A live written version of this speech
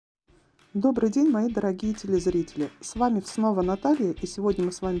Добрый день, мои дорогие телезрители! С вами снова Наталья, и сегодня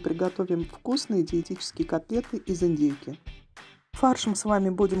мы с вами приготовим вкусные диетические котлеты из индейки. Фарш мы с вами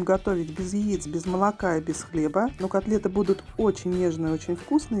будем готовить без яиц, без молока и без хлеба, но котлеты будут очень нежные, очень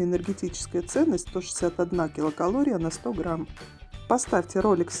вкусные, энергетическая ценность 161 килокалория на 100 грамм. Поставьте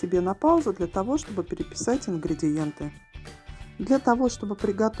ролик себе на паузу для того, чтобы переписать ингредиенты. Для того, чтобы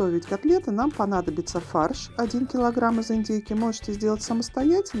приготовить котлеты, нам понадобится фарш 1 килограмм из индейки. Можете сделать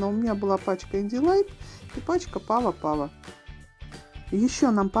самостоятельно. У меня была пачка Индилайт и пачка Пава. Еще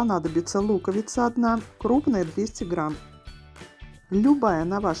нам понадобится луковица 1, крупная 200 грамм. Любая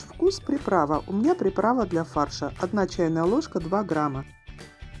на ваш вкус приправа. У меня приправа для фарша 1 чайная ложка 2 грамма.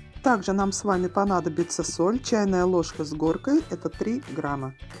 Также нам с вами понадобится соль, чайная ложка с горкой, это 3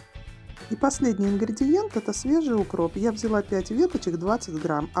 грамма. И последний ингредиент — это свежий укроп. Я взяла 5 веточек, 20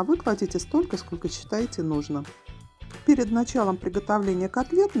 грамм, а вы кладите столько, сколько считаете нужно. Перед началом приготовления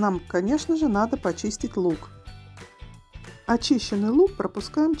котлет нам, конечно же, надо почистить лук. Очищенный лук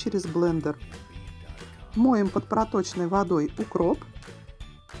пропускаем через блендер. Моем под проточной водой укроп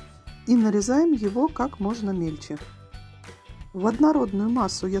и нарезаем его как можно мельче. В однородную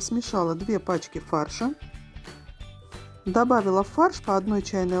массу я смешала 2 пачки фарша. Добавила в фарш по 1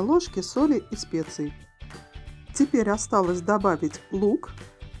 чайной ложке соли и специй. Теперь осталось добавить лук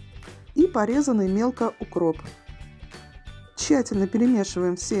и порезанный мелко укроп. Тщательно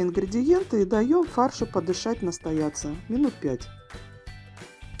перемешиваем все ингредиенты и даем фаршу подышать, настояться минут 5.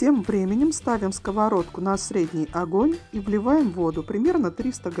 Тем временем ставим сковородку на средний огонь и вливаем воду, примерно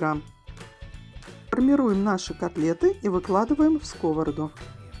 300 грамм. Формируем наши котлеты и выкладываем в сковороду.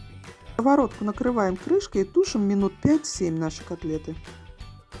 Сковородку накрываем крышкой и тушим минут 5-7 наши котлеты.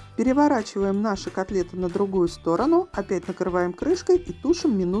 Переворачиваем наши котлеты на другую сторону, опять накрываем крышкой и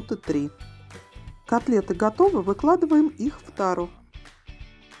тушим минуты 3. Котлеты готовы, выкладываем их в тару.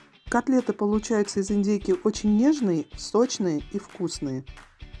 Котлеты получаются из индейки очень нежные, сочные и вкусные.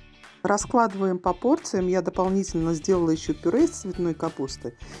 Раскладываем по порциям, я дополнительно сделала еще пюре из цветной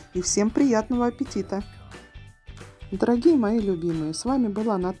капусты. И всем приятного аппетита! Дорогие мои любимые, с вами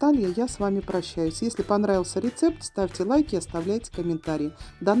была Наталья, я с вами прощаюсь. Если понравился рецепт, ставьте лайки и оставляйте комментарии.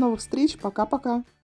 До новых встреч, пока-пока!